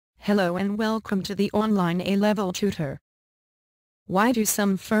Hello and welcome to the online A-Level Tutor. Why do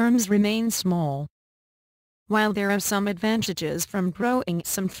some firms remain small? While there are some advantages from growing,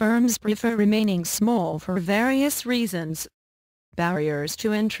 some firms prefer remaining small for various reasons. Barriers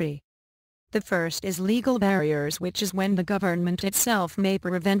to entry. The first is legal barriers, which is when the government itself may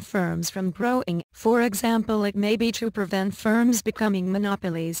prevent firms from growing. For example, it may be to prevent firms becoming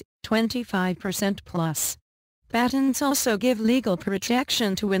monopolies, 25% plus. Patents also give legal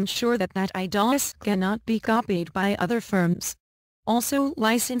protection to ensure that ideas cannot be copied by other firms. Also,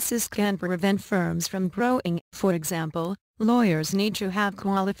 licenses can prevent firms from growing. For example, lawyers need to have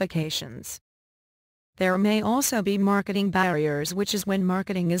qualifications. There may also be marketing barriers, which is when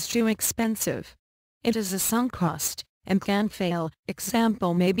marketing is too expensive. It is a sunk cost, and can fail.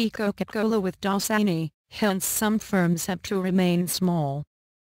 Example may be Coca-Cola with Dasani, hence some firms have to remain small.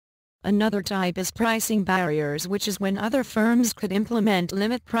 Another type is pricing barriers, which is when other firms could implement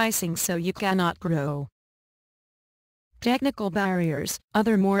limit pricing so you cannot grow. Technical barriers.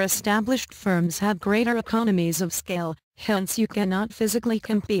 Other more established firms have greater economies of scale, hence you cannot physically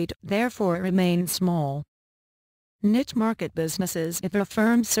compete, therefore remain small. Niche market businesses. If a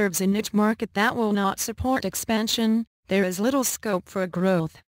firm serves a niche market that will not support expansion, there is little scope for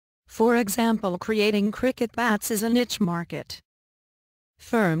growth. For example, creating cricket bats is a niche market.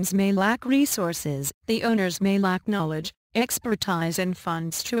 Firms may lack resources, the owners may lack knowledge, expertise and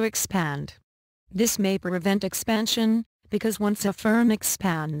funds to expand. This may prevent expansion, because once a firm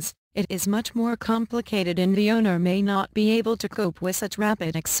expands, it is much more complicated and the owner may not be able to cope with such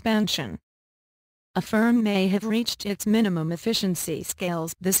rapid expansion. A firm may have reached its minimum efficiency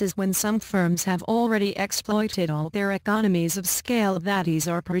scales. This is when some firms have already exploited all their economies of scale, that is,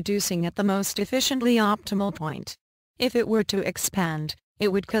 are producing at the most efficiently optimal point. If it were to expand,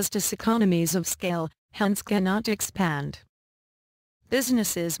 it would cost us economies of scale, hence cannot expand.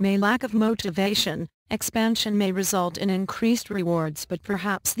 Businesses may lack of motivation. Expansion may result in increased rewards, but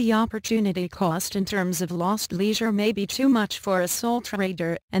perhaps the opportunity cost in terms of lost leisure may be too much for a sole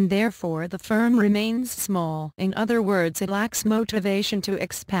trader, and therefore the firm remains small. In other words, it lacks motivation to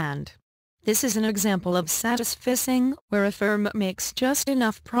expand. This is an example of status fishing, where a firm makes just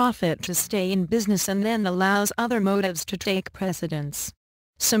enough profit to stay in business and then allows other motives to take precedence.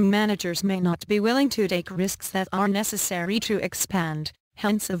 Some managers may not be willing to take risks that are necessary to expand,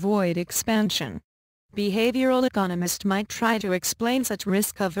 hence avoid expansion. Behavioral economists might try to explain such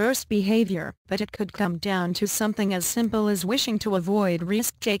risk-averse behavior, but it could come down to something as simple as wishing to avoid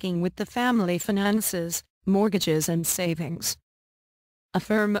risk-taking with the family finances, mortgages and savings. A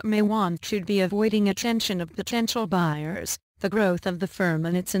firm may want to be avoiding attention of potential buyers. The growth of the firm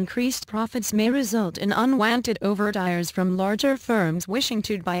and its increased profits may result in unwanted overtures from larger firms wishing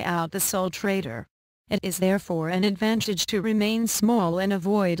to buy out the sole trader. It is therefore an advantage to remain small and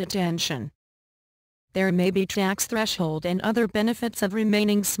avoid attention. There may be tax threshold and other benefits of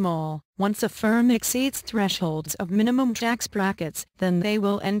remaining small. Once a firm exceeds thresholds of minimum tax brackets, then they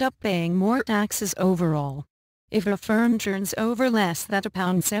will end up paying more taxes overall. If a firm turns over less than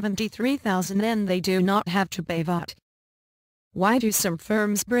 £73,000, then they do not have to pay VAT. Why do some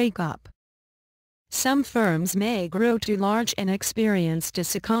firms break up? Some firms may grow too large and experience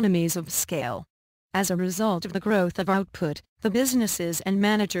diseconomies of scale. As a result of the growth of output, the businesses and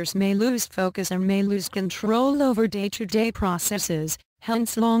managers may lose focus and may lose control over day-to-day processes,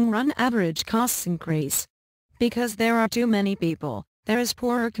 hence long-run average costs increase. Because there are too many people, there is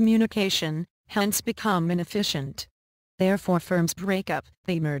poorer communication, hence become inefficient. Therefore firms break up,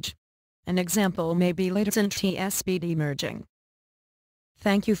 they merge. An example may be latent TSB merging.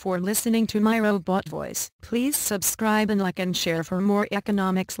 Thank you for listening to my robot voice. Please subscribe and like and share for more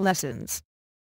economics lessons.